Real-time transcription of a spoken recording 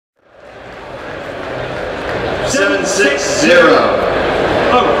760.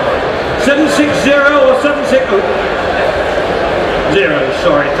 Oh, 760 or 760? Zero,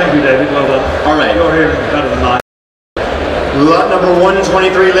 sorry. Thank you, David. Well done. All right. You're hearing better than mine. Lot number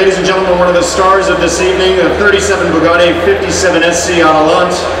 123, ladies and gentlemen, one of the stars of this evening, a 37 Bugatti 57SC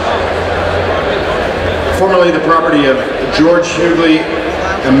Atalante, formerly the property of George Huguely,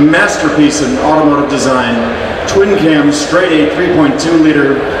 a masterpiece in automotive design, twin cam, straight 8, 3.2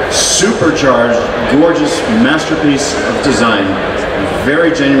 liter, supercharged, gorgeous masterpiece of design.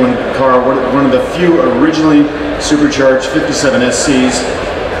 Very genuine car, one of the few originally supercharged 57SCs.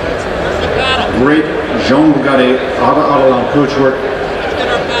 Great Jean Bugatti Atalante Coachwork.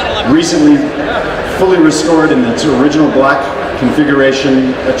 Recently fully restored in its original black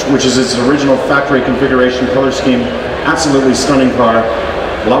configuration, which is its original factory configuration color scheme. Absolutely stunning car.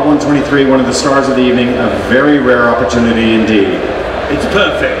 Lot 123, one of the stars of the evening, a very rare opportunity indeed. It's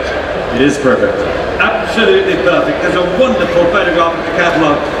perfect. It is perfect. Absolutely perfect. There's a wonderful photograph of the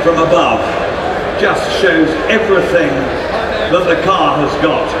catalogue from above. Just shows everything that the car has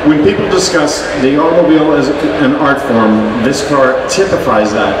got. When people discuss the automobile as an art form, this car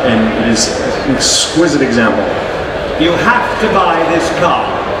typifies that, and it is an exquisite example. You have to buy this car,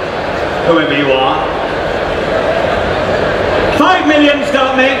 whoever you are. 5 million,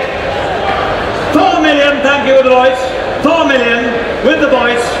 start me. 4 million, thank you with the voice. 4 million with the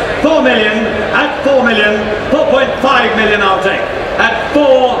voice. 4 million, at 4 million, 4.5 million I'll take. At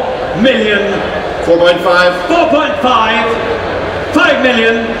 4 million. 4.5. 4.5. 5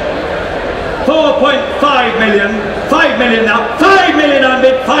 million. 4.5 million. 5 million now. 5 million I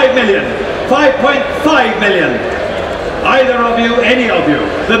bid. 5 million. 5.5 million. Either of you, any of you.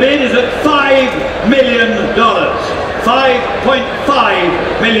 The bid is at $5 million.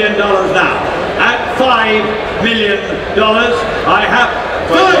 $5.5 million now. At $5 million, I have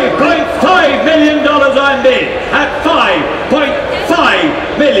 $5.5 million I'm bid. At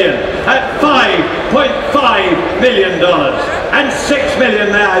 $5.5 million. At $5.5 million. And 6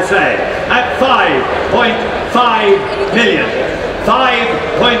 million, may I say. At $5.5 million.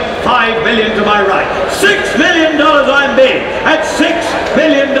 5.5 million to my right. $6 million I'm bid. At $6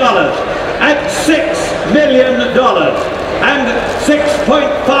 million. At $6 million. And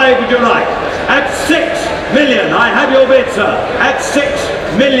 6.5 would you like? At 6 million, I have your bid, sir. At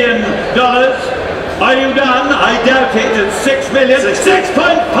 $6 million. Are you done? I doubt it. At 6 million.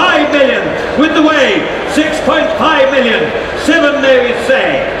 6.5 million with the wave. 6.5 million. 7 may we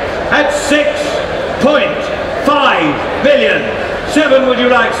say. At 6.5 million. 7 would you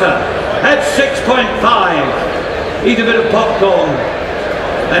like, sir? At 6.5. Eat a bit of popcorn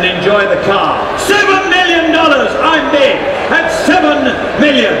and enjoy the car. $7 million I'm bid. At 7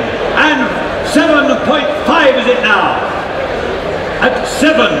 million. And 7.5 is it now? At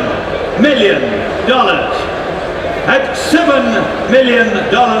 $7 million. At $7 million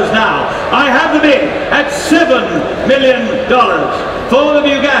now. I have the bid at $7 million for the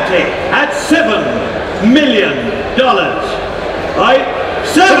Bugatti at $7 million. Right?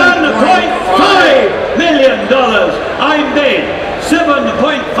 $7.5 million. I'm bid.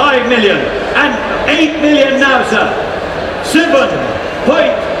 7.5 million. And 8 million now, sir.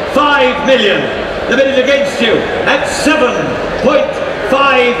 7.5 million. The bid is against you at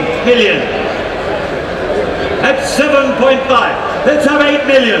 7.5 million. At 7.5. Let's have 8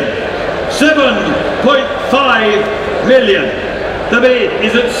 million. 7.5 million. The bid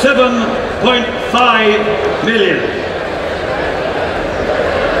is at 7.5 million.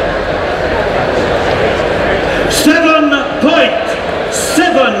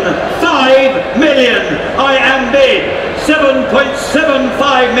 7.75 million. I am bid.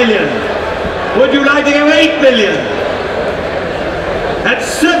 7.75 million. Would you like to go 8 million? At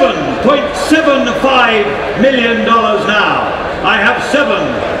 $7.75 million now. I have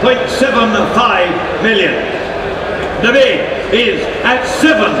 7.75 million. The bid is at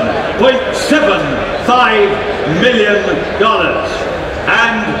 $7.75 million.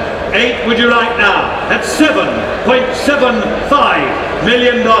 And 8 would you like now? At $7.75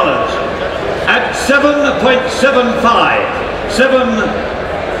 million. At 7.75.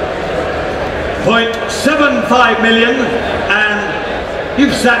 7.75 million, and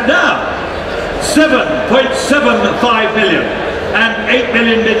you've sat down. 7.75 million and 8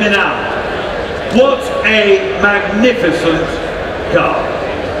 million bid me now. What a magnificent car.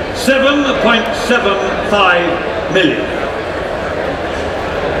 7.75 million.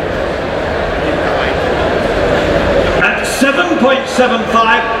 At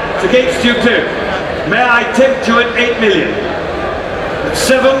 7.75, it's against you too. May I tempt you at 8 million?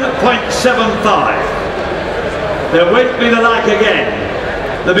 7.75. There won't be the like again.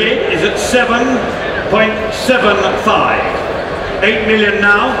 The bid is at 7.75. 8 million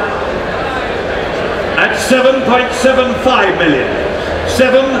now. At 7.75 million.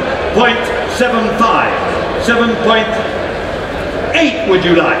 7.75. 7.8 would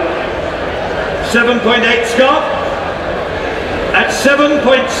you like? 7.8 Scott? At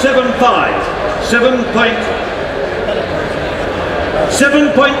 7.75.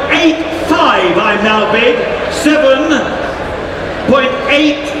 7.85 I'm now bid.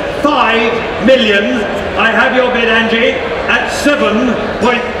 7.85 million. I have your bid, Angie, at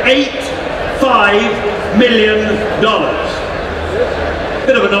 $7.85 million.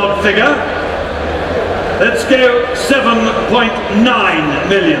 Bit of an odd figure. Let's go 7.9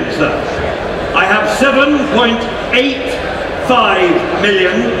 million, sir. I have 7.85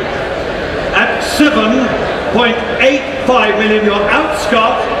 million. At 7.85 million, you're out,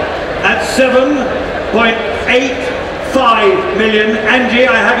 Scott. At 7.85 million, Angie,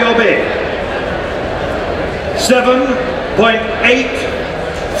 I have your bid.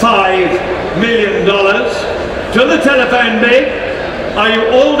 $7.85 million to the telephone bid. Are you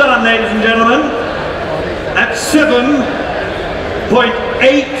all done, ladies and gentlemen? At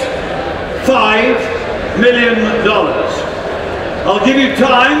 $7.85 million. I'll give you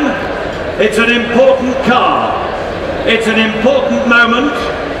time. It's an important car. It's an important moment.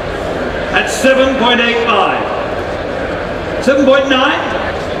 At 7.85.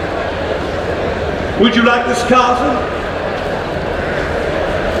 7.9? Would you like this car, sir?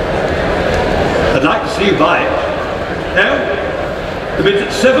 I'd like to see you buy it. No? The bid's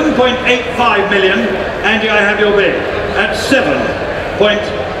at 7.85 million. Angie, I have your bid. At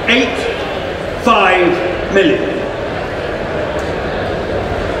 7.85 million.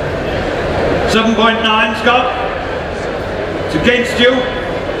 7.9, Scott? It's against you.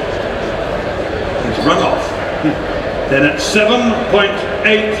 He's run off. Then at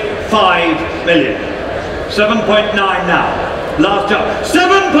 7.85 million. 7.9 now. Last job.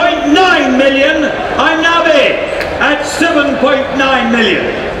 7.9 million. I'm now bid at 7.9 million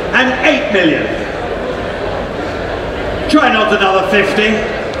and 8 million. Try not another 50.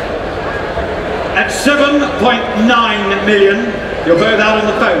 At 7.9 million. You're both out on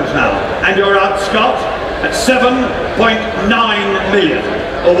the phones now. And you're out, Scott, at 7.9 million.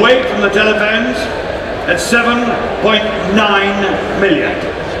 Away from the telephones at 7.9 million.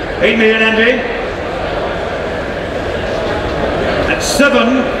 8 million, Angie. At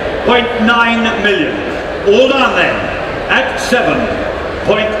 7.9 million. All done then. At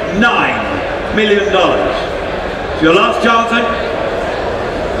 $7.9 million. It's your last chance, then?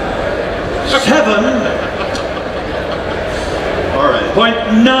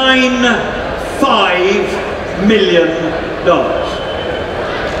 7.95 million dollars.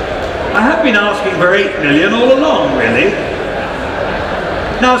 I have been asking for 8 million all along, really.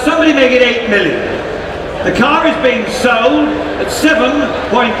 Now somebody make it 8 million. The car is being sold at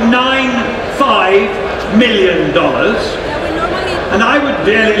 $7.95 million, and I would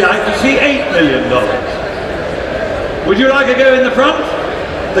dearly like to see $8 million. Would you like to go in the front?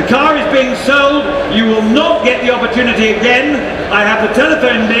 The car is being sold. You will not get the opportunity again. I have the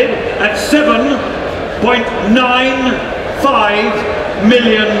telephone bid at $7.95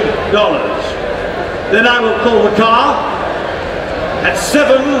 million. Then I will call the car at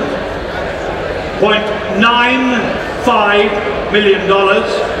 $7.95 million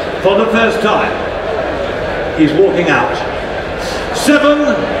for the first time. He's walking out.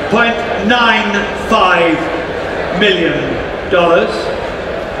 $7.95 million.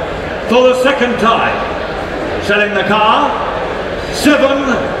 For the second time, selling the car,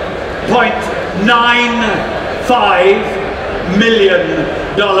 $7.95 million.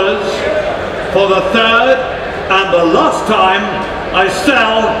 For the third and the last time, I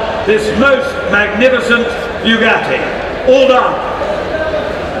sell this most magnificent Bugatti. All done.